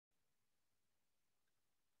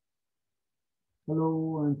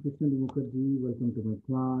Hello, I'm Krishna Mukherjee. Welcome to my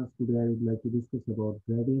class. Today I would like to discuss about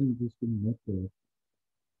gradient boosting method.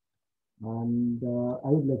 And I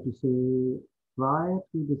would like to say, prior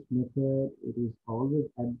to this method, it is always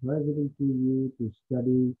advisable to you to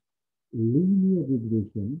study linear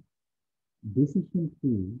regression, decision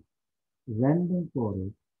tree, random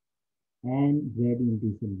forest, and gradient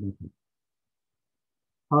descent method.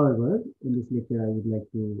 However, in this lecture, I would like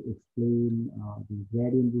to explain the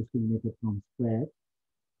gradient boosting method from scratch.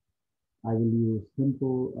 I will use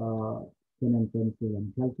simple pen and pencil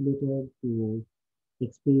and calculator to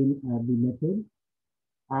explain the method,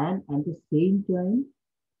 and at the same time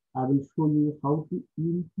I will show you how to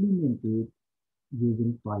implement it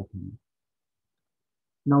using Python.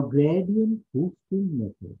 Now, gradient boosting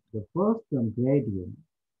method. The first term, gradient,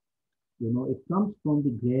 it comes from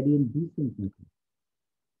the gradient descent method,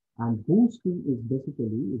 and boosting is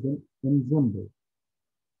basically is an ensemble.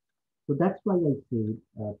 So that's why I say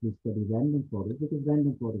please study random forest, because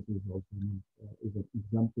random forest is also is an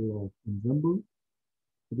example of ensemble.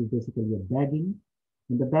 It is basically a bagging.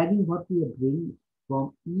 In the bagging, what we are doing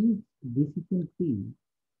from each decision tree,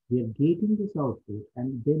 we are getting this output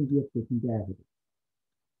and then we are taking the average.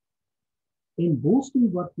 In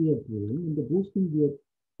boosting, what we are doing, in the boosting, we are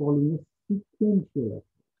following a sequential approach.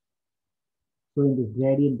 So in this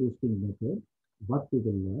gradient boosting method, what we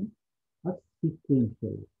will learn, a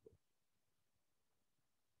sequential.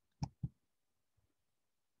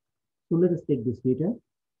 So let us take this data.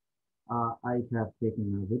 I have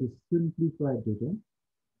taken a very simplified data.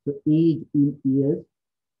 So age in years,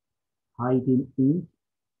 height in inch,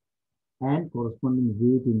 and corresponding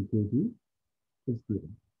weight in kg is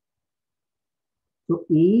given. So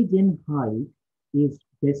age and height is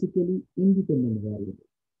basically independent variable,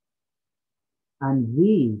 and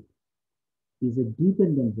weight is a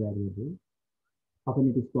dependent variable.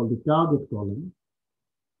 Often it is called the target column.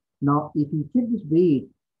 Now, if you check this weight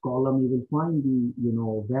column, you will find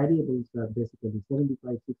the variables are basically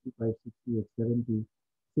 75, 65, 68, 70,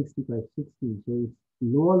 65, 60. So its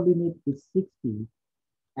lower limit is 60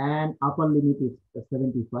 and upper limit is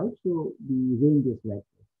 75. So the range is like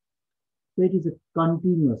this. So it is a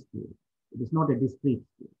continuous scale. It is not a discrete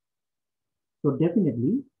scale. So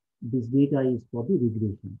definitely this data is for the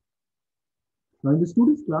regression. Now in the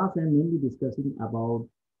students class, I am mainly discussing about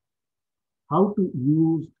how to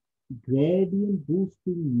use gradient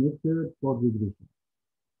boosting method for regression.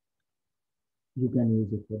 You can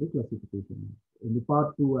use it for the classification. In the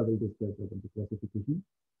part 2, I will discuss about the classification.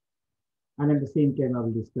 And at the same time, I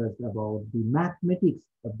will discuss about the mathematics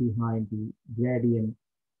behind the gradient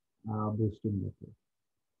boosting method.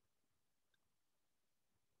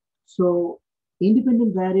 So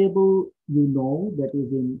independent variable, that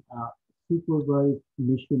is in supervised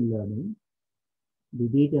machine learning. The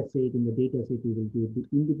data set, in the data set, we will give the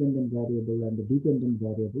independent variable and the dependent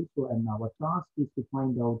variable. So, and our task is to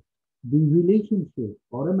find out the relationship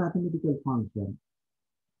or a mathematical function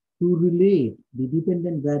to relate the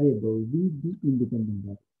dependent variable with the independent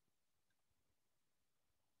variable.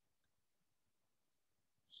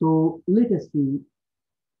 So let us see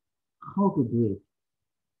how to do it.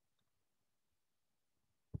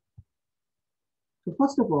 So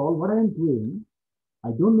first of all, what I am doing, I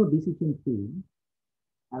don't know decision tree,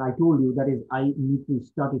 and I told you that is I need to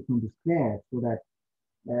start it from the scratch so that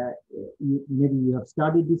maybe you have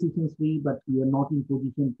studied decision tree, but you are not in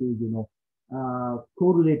position to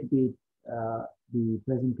correlate with the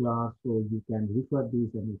present class, so you can refer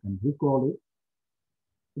this and you can recall it.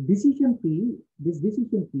 Decision tree, this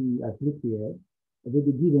decision tree I prepared with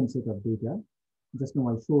the given set of data. Just now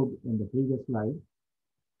I showed in the previous slide.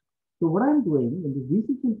 So what I'm doing in the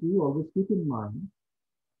decision tree, always keep in mind,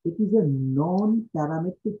 it is a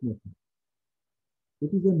non-parametric method. It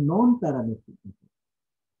is a non-parametric method.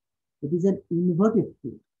 It is an inverted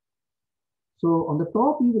tree. So on the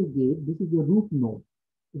top you will get, this is the root node.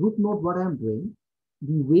 Root node, what I am doing,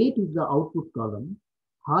 the weight is the output column,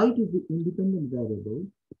 height is the independent variable,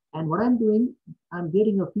 and what I'm doing, I'm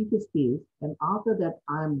getting a feature space, and after that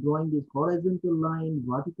I am drawing this horizontal line,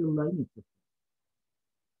 vertical line, etc.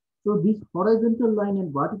 So this horizontal line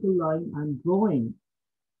and vertical line I'm drawing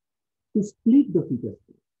to split the feature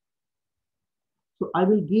space. So I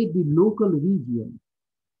will get the local region,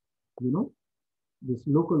 this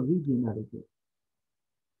local region I will get.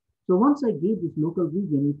 So once I get this local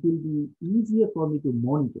region, it will be easier for me to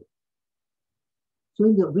monitor. So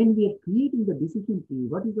when we are creating the decision tree,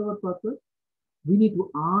 what is our purpose? We need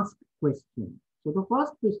to ask questions. So the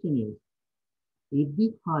first question is, if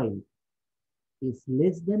the height is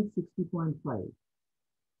less than 60.5,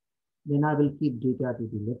 then I will keep data to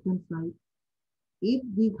the left hand side. If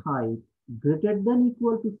the height greater than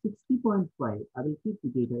equal to 60.5, I will keep the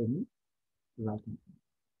data in the right hand side.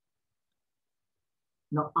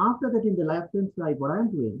 Now, after that, in the left hand side, what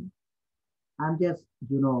I'm doing, I'm just,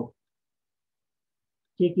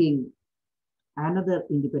 taking another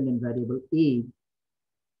independent variable age.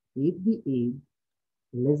 If the age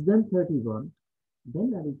less than 31,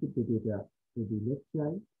 then I will keep the data to the left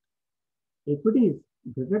side. If it is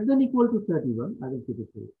greater than equal to 31, I will keep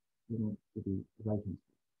it to, to the right hand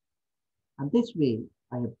side. And this way,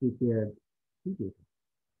 I have prepared the data,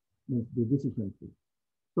 means the decision tree.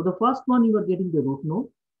 So the first one, you are getting the root node,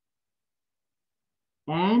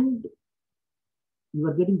 and you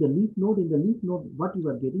are getting the leaf node. In the leaf node, what you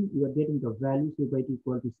are getting the value, say weight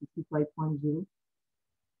equal to 65.0,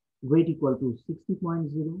 weight equal to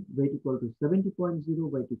 60.0, weight equal to 70.0,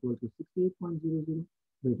 weight equal to 68.00,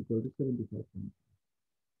 weight equal to 75.0.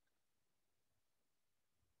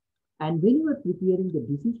 And when you are preparing the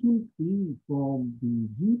decision tree from the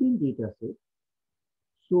given data set,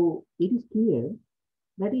 so it is clear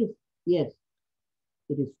that is, yes,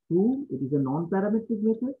 it is true, it is a non-parametric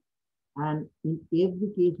method. And in every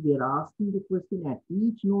case, we are asking the question at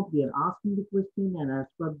each node, we are asking the question, and as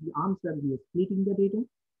per the answer, we are splitting the data.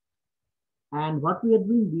 And what we are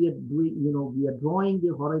doing, we are drawing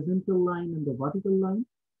the horizontal line and the vertical line.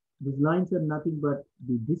 These lines are nothing but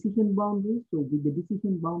the decision boundaries. So with the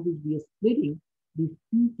decision boundaries, we are splitting the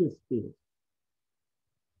feature space.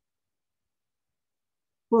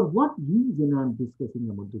 For what reason I'm discussing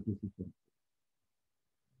about the decision?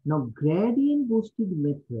 Now, gradient boosting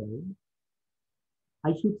method,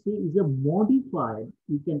 I should say, is a modified,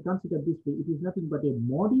 you can consider this way, it is nothing but a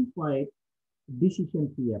modified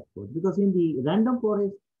decision tree approach. Because in the random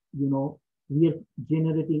forest, we are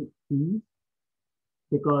generating trees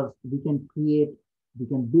because we can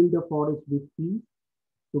build a forest with trees.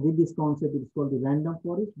 So with this concept, it's called the random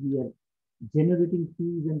forest. We are generating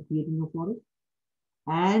trees and creating a forest.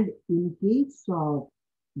 And in case of,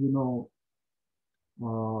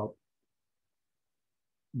 uh,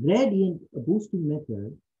 gradient boosting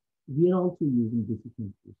method, we are also using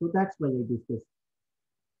decision tree. So that's why I discussed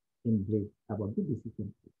in brief about the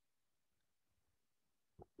decision tree.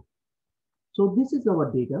 So this is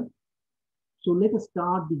our data. So let us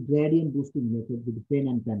start the gradient boosting method with the pen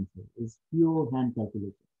and pencil. It's pure hand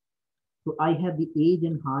calculation. So I have the age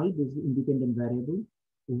and height, this is independent variable.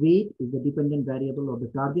 Weight is the dependent variable of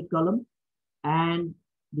the target column. And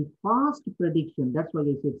the first prediction, that's why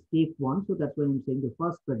I said step one. So that's why I'm saying the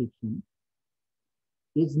first prediction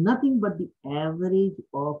is nothing but the average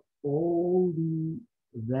of all the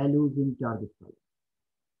values in target column.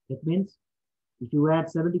 It means if you add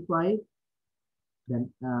 75, then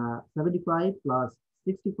 75 plus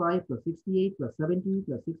 65 plus 68 plus 70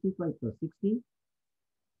 plus 65 plus 60.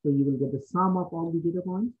 So you will get the sum of all the data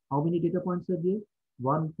points. How many data points are there?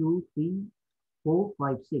 1, 2, 3, 4,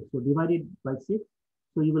 5, 6. So divided by 6.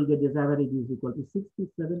 So you will get this average is equal to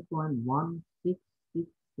 67.1667.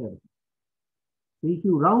 So if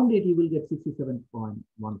you round it, you will get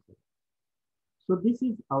 67.17. So this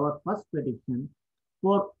is our first prediction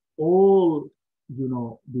for all, the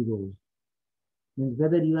rows. Means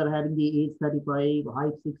whether you are having the age 35,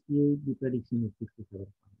 height 68, the prediction is 67.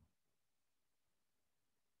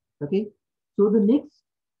 Okay. So the next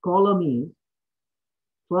column is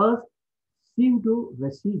first pseudo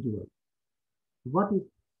residual. What is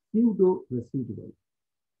pseudo residual?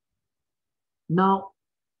 Now,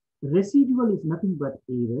 residual is nothing but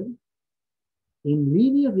error. In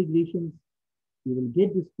linear regressions, you will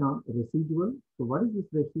get this term residual. So what is this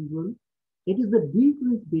residual? It is the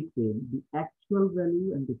difference between the actual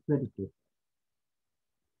value and the predicted.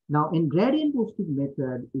 Now, in gradient boosting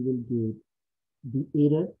method, you will get the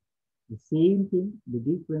error, the same thing, the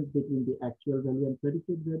difference between the actual value and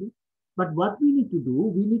predicted value. But what we need to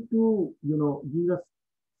do, we need to, give a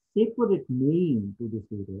separate name to this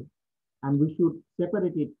error, and we should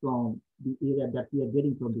separate it from the error that we are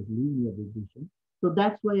getting from this linear regression. So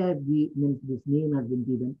that's why this name has been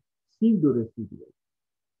given pseudo residual.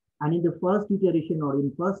 And in the first iteration or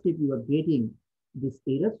in first step, you are getting this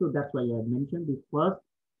error. So that's why I have mentioned the first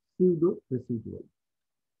pseudo residual.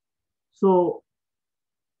 So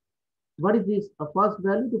what is this? A first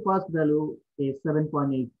value? The first value is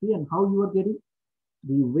 7.83. And how you are getting?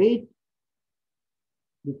 The weight,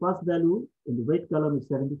 the first value in the weight column is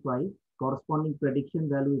 75. Corresponding prediction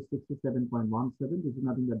value is 67.17. This is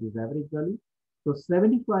nothing but this average value. So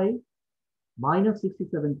 75 minus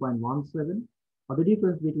 67.17, or the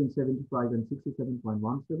difference between 75 and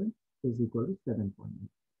 67.17 is equal to 7.8.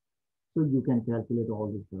 So you can calculate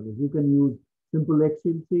all these values. You can use simple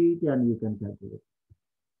Excel sheet and you can calculate.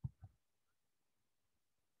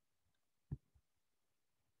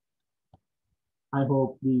 I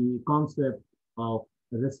hope the concept of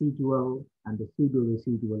residual and the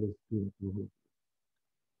pseudo-residual is clear to you.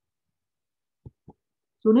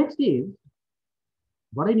 So next is,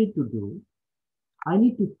 what I need to do, I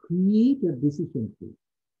need to create a decision tree.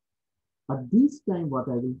 At this time, what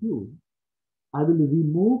I will do, I will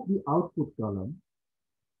remove the output column,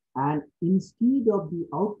 and instead of the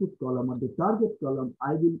output column or the target column,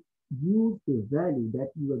 I will use the value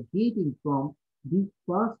that you are getting from the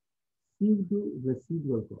first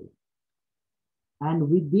pseudo-residual column. And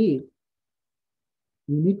with this,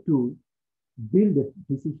 you need to build a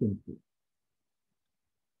decision tree.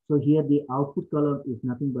 So here the output column is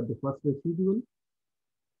nothing but the first residual,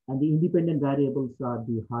 and the independent variables are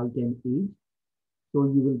the height and age. So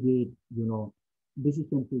you will get,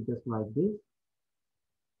 decision tree just like this.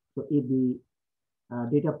 So if the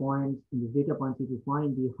data points, in the data points, if you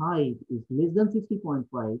find the height is less than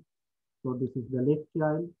 60.5, so this is the left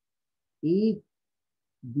child. If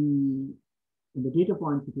in the data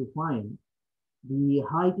points, if you find the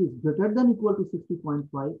height is greater than equal to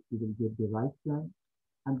 60.5, you will get the right child.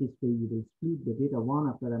 And this way you will split the data one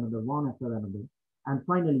after another, one after another. And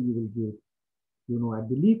finally, you will get, at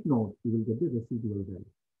the leaf node, you will get the residual value.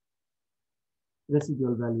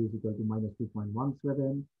 Residual value is equal to minus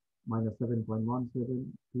 2.17, minus 7.17,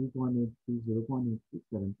 2.83, 0.83,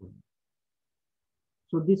 7.8.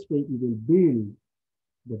 So this way you will build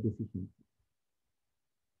the decision.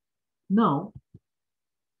 Now,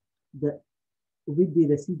 with the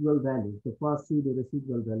residual values, the first pseudo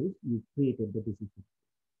residual values, you created the decision.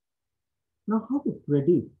 Now, how to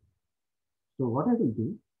predict? So what I will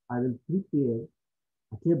do, I will prepare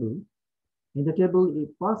a table. In the table, the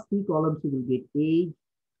first three columns, you will get age,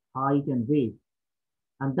 height, and weight,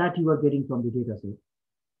 and that you are getting from the data set.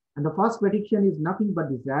 And the first prediction is nothing but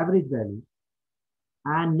this average value.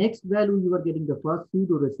 And next value, you are getting the first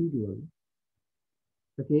pseudo residual.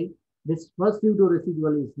 Okay, this first pseudo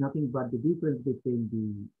residual is nothing but the difference between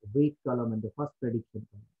the weight column and the first prediction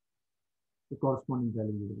column. The corresponding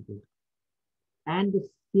value you will get. And the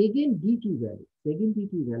second DT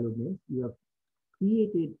value means you have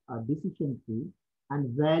created a decision tree,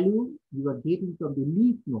 and value you are getting from the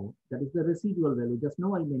leaf node, that is the residual value, just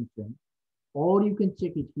now I mentioned, or you can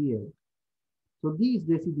check it here. So these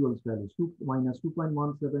residuals values, minus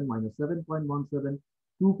 2.17, minus 7.17,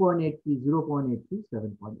 2.83, 0.83,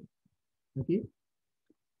 7.8. Okay,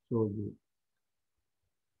 so you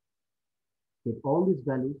get all these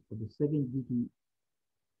values for the second DT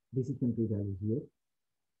decision tree values here.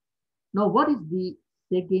 Now, what is the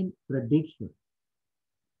second prediction?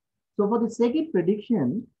 So for the second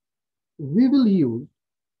prediction, we will use,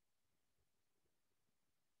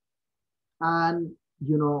 and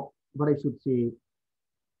what I should say,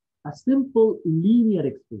 a simple linear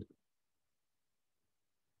expression.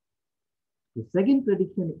 The second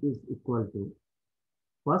prediction is equal to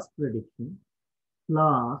first prediction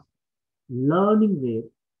plus learning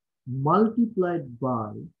rate multiplied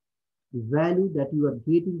by the value that you are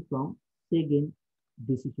getting from second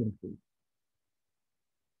decision tree.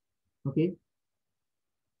 Okay,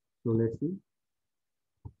 so let's see.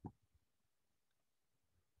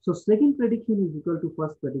 So second prediction is equal to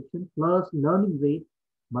first prediction plus learning rate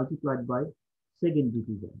multiplied by second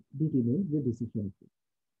DT value. DT means the decision tree.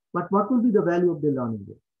 But what will be the value of the learning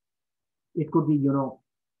rate? It could be, 0.1,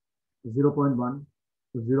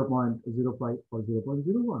 0.05, or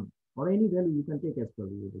 0.01, or any value you can take as per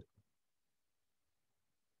the.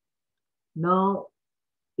 Now,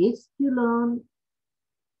 sklearn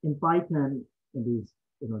in Python, in these,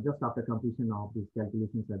 just after completion of these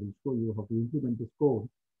calculations, I will show you how to implement this code.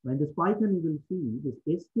 When this Python, you will see this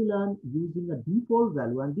sklearn using a default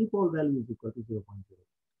value, and default value is equal to 0.0.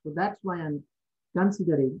 So that's why I'm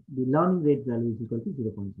considering the learning rate value is equal to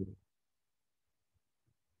 0.0.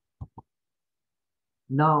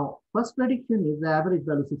 Now, first prediction is the average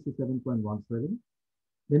value 67.17.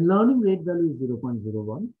 Then learning rate value is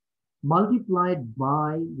 0.01. Multiplied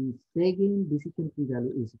by the second decision tree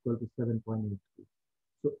value is equal to 7.83.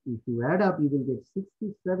 So if you add up, you will get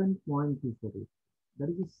 67.248. That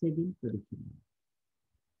is the second prediction.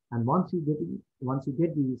 And once you get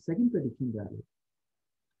the second prediction value,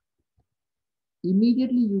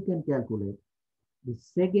 immediately you can calculate the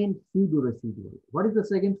second pseudo residual. What is the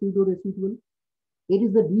second pseudo residual? It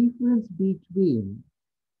is the difference between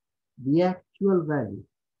the actual value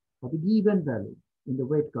or the given value in the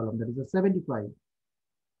weight column, that is a 75,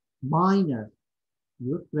 minus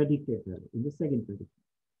your predicted value in the second prediction,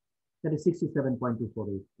 that is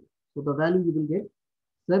 67.248. So the value you will get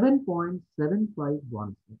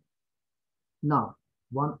 7.7517. Now,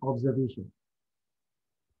 one observation.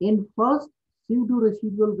 In first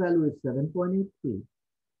pseudo-residual value is 7.83,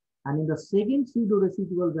 and in the second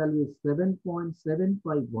pseudo-residual value is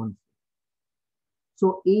 7.7516.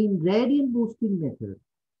 So in gradient boosting method,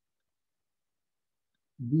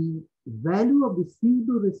 the value of the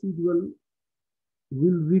pseudo-residual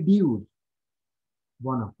will reduce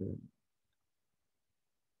one after another.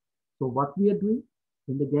 So what we are doing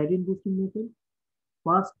in the gradient boosting method,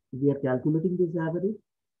 first we are calculating this average.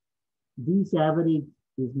 This average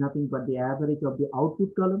is nothing but the average of the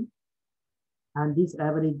output column, and this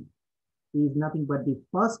average is nothing but the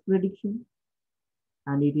first prediction,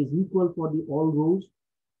 and it is equal for the all rows.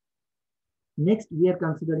 Next, we are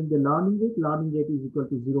considering the learning rate. Learning rate is equal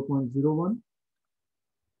to 0.01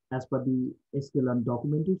 as per the sklearn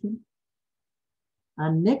documentation.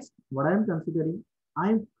 And next, what I am considering, I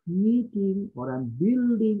am creating or I'm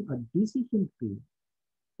building a decision tree.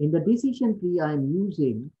 In the decision tree, I am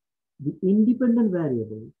using the independent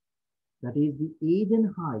variable, that is the age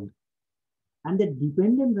and height, and the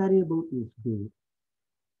dependent variable is weight.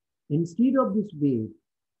 Instead of this weight,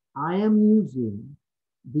 I am using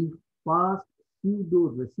the first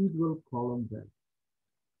pseudo-residual column value.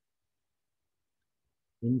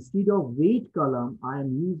 Instead of weight column, I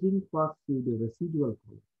am using first pseudo-residual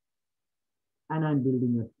column. And I'm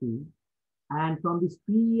building a tree. And from this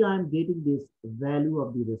tree, I'm getting this value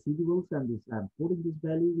of the residuals, and this I'm putting this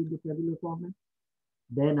value in the tabular format.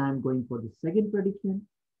 Then I'm going for the second prediction.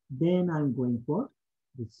 Then I'm going for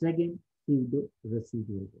the second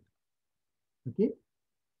pseudo-residual value. Okay.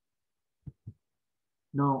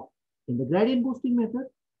 Now, in the gradient boosting method,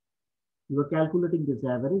 you are calculating this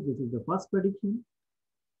average. This is the first prediction.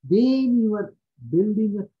 Then you are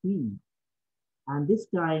building a tree. And this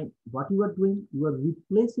time, what you are doing, you are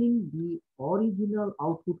replacing the original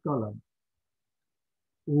output column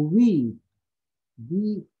with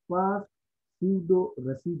the first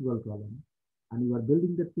pseudo-residual column. And you are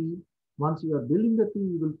building the tree. Once you are building the tree,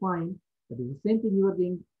 you will find that is the same thing you are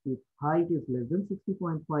doing. If height is less than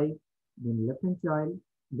 60.5, then left-hand child.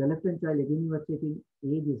 The left-hand child, again, you are checking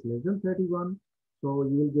age is less than 31. So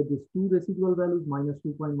you will get these two residual values, minus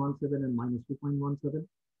 2.17 and minus 2.17.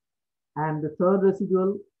 And the third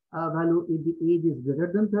residual value, if the age is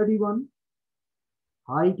greater than 31,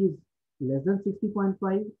 height is less than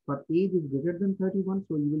 60.5, but age is greater than 31.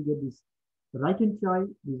 So you will get this right-hand child.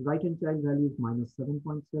 This right-hand child value is minus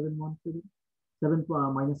 7.717,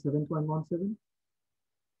 minus 7.17.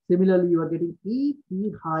 Similarly, you are getting if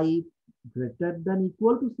the height greater than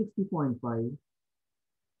equal to 60.5,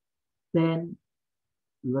 then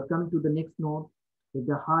you are coming to the next node. If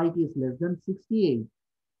the height is less than 68,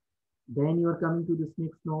 then you are coming to this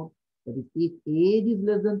next node. That is, if age is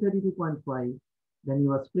less than 32.5, then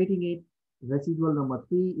you are splitting it. Residual number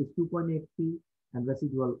 3 is 2.83 and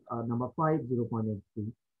residual number 5,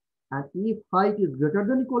 0.83. And if height is greater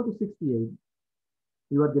than equal to 68,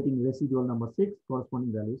 you are getting residual number 6,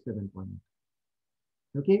 corresponding value 7.8.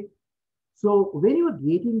 Okay. So when you are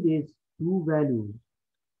getting these two values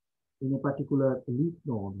in a particular leaf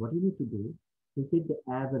node, what you need to do is take the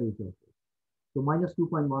average of it. So minus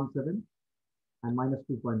 2.17 and minus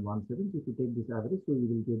 2.17. If you take this average, so you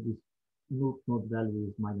will get this node value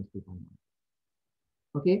is minus 2.1.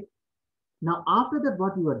 Okay. Now after that,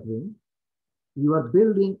 what you are doing, you are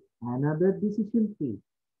building another decision tree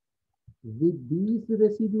with these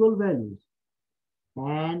residual values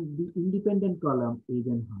and the independent column age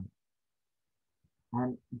and height.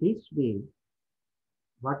 And this way,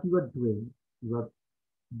 what you are doing, you are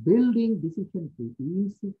building decision tree in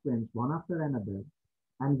sequence one after another.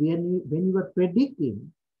 And when you are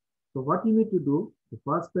predicting, so what you need to do, the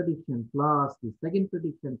first prediction plus the second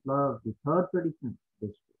prediction plus the third prediction.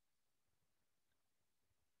 This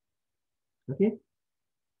way. Okay.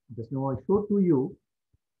 Just now I showed to you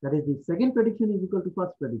that is the second prediction is equal to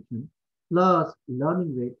first prediction plus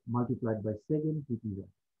learning rate multiplied by second GPY.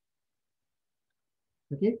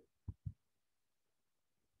 Okay.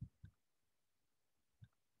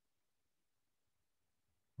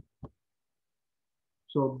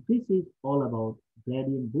 So this is all about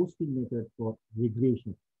gradient boosting method for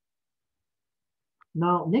regression.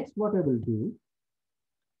 Now, next what I will do,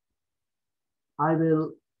 I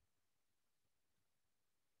will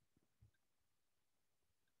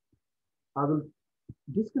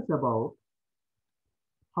discuss about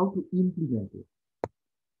how to implement it.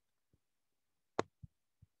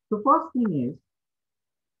 The first thing is,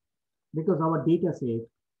 because our data set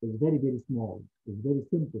is very, very small, it's very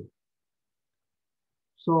simple.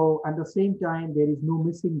 So at the same time, there is no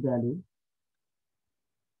missing value.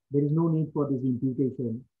 There is no need for this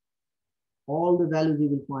imputation. All the values you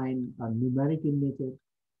will find are numeric in nature.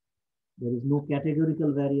 There is no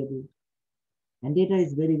categorical variable. And data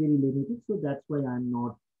is very, very limited. So that's why I'm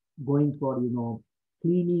not going for,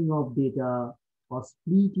 cleaning of data or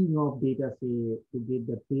splitting of data, say, to get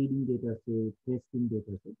the trading data, say, testing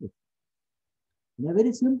data, say. In a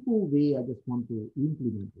very simple way, I just want to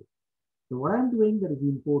implement it. So what I'm doing, that is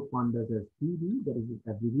import pandas as PD, that is its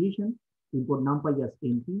abbreviation, import numpy as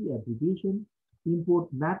NP, abbreviation, import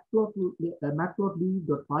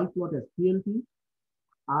matplotlib.pyplot as PLT.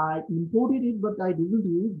 I imported it, but I didn't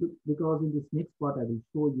use because in this next part, I will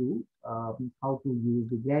show you how to use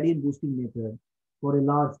the gradient boosting method for a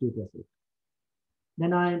large data set.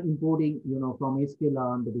 Then I am importing, from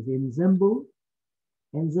sklearn, that is ensemble.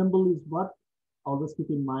 Ensemble is what? Always keep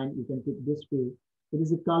in mind, you can keep this way. It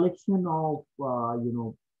is a collection of, uh,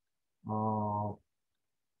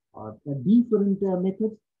 different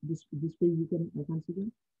methods. This way you can consider.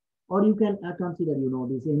 Or you can consider,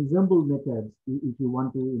 these ensemble methods if you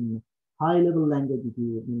want to in high level language, if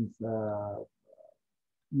you means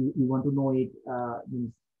you want to know it,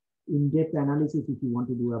 means in-depth analysis if you want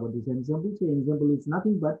to do about this ensemble. So ensemble is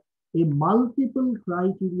nothing but a multiple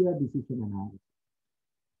criteria decision analysis.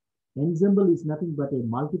 Ensemble is nothing but a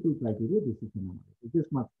multiple criteria decision analysis. This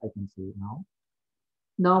much I can say now.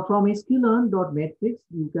 Now from sklearn.matrix,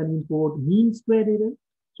 you can import mean square error.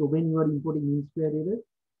 So when you are importing mean square error,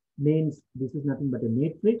 means this is nothing but a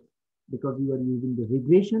matrix because you are using the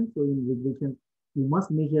regression. So in regression, you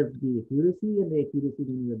must measure the accuracy, and the accuracy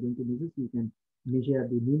when you are going to measure, so you can measure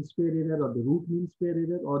the mean square error or the root mean square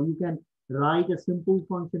error, or you can write a simple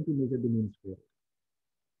function to measure the mean square error.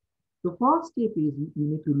 The first step is you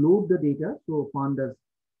need to load the data. So pandas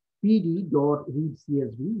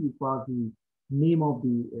pd.read.csv, you pass the name of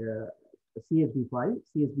the CSV file.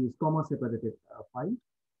 CSV is comma separated file.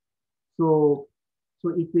 So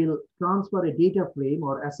it will transfer a data frame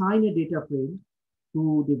or assign a data frame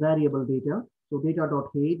to the variable data. So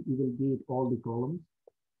data.head, you will get all the columns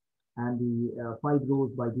and the 5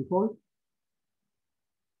 rows by default.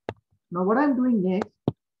 Now what I'm doing next,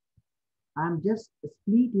 I'm just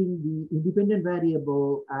splitting the independent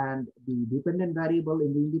variable and the dependent variable.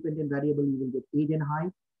 In the independent variable, you will get age and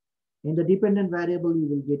height. In the dependent variable, you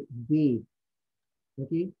will get weight.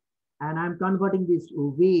 Okay. And I'm converting this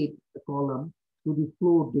weight column to the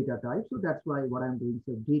float data type. So that's why what I'm doing.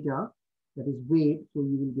 So data, that is weight. So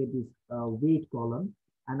you will get this weight column.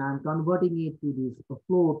 And I'm converting it to this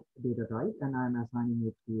float data type. And I'm assigning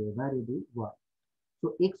it to a variable y.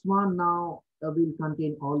 So x1 now will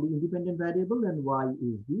contain all the independent variable, and y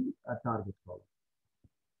is the target column.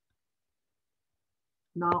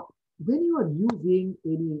 Now, when you are using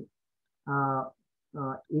any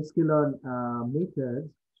sklearn methods,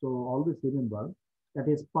 so always remember that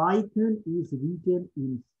is Python is written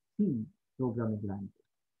in C programming language.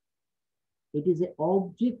 It is an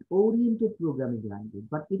object-oriented programming language,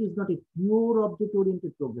 but it is not a pure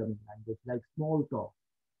object-oriented programming language like Smalltalk.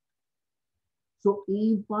 So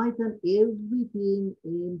in Python, everything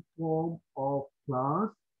in form of class,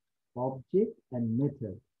 object, and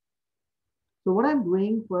method. So what I'm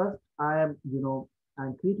doing first, I'm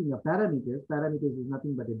creating a parameters. Parameters is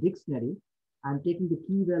nothing but a dictionary. I'm taking the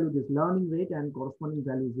key value, this learning rate, and corresponding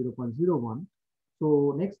value 0.01.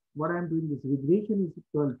 So next, what I'm doing is regression is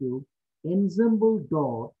equal to ensemble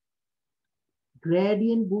dot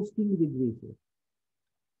gradient boosting regression.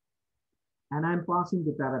 And I'm passing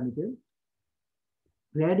the parameter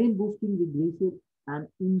gradient boosting regression and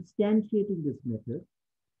instantiating this method.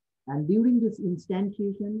 And during this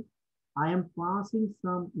instantiation, I am passing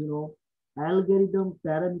some, algorithm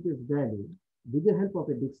parameters value with the help of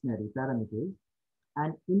a dictionary parameters.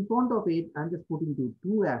 And in front of it, I'm just putting the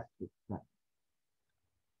two asterisks.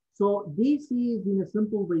 So this is in a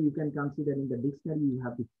simple way you can consider in the dictionary, you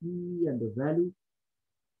have the key and the value.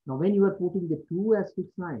 Now, when you are putting the two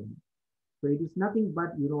asterisk sign, so it is nothing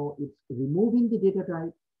but, it's removing the data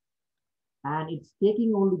type and it's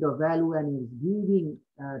taking only the value and it's giving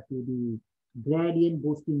to the gradient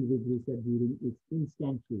boosting regressor during its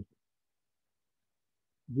instantiation.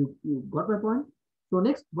 You got my point? So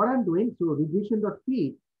next, what I'm doing, so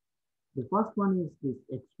regression.feed, the first one is this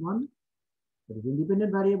x1, that is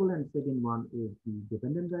independent variable, and second one is the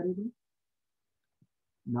dependent variable.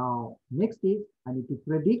 Now, next is I need to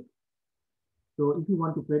predict. So if you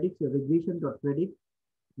want to predict, so regression.predict,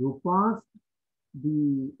 you pass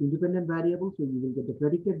the independent variable, so you will get the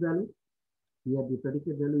predicted value. Here the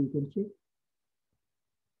predicted value you can check.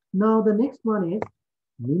 Now the next one is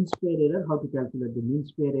mean square error, how to calculate the mean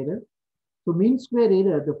square error. So mean square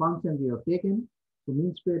error, the function we have taken. So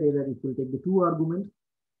mean square error, it will take the two arguments,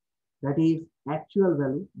 that is actual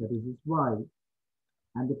value, that is y,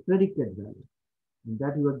 and the predicted value, and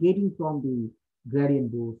that you are getting from the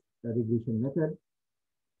gradient boost regression method.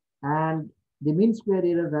 And the mean square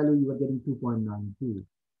error value, you are getting 2.92.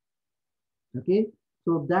 Okay,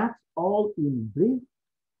 so that's all in brief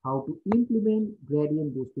how to implement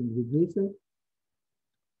gradient boosting regression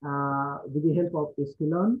with the help of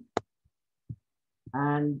sklearn.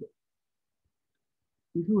 And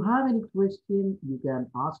if you have any question, you can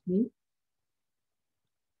ask me.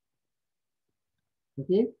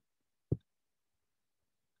 Okay,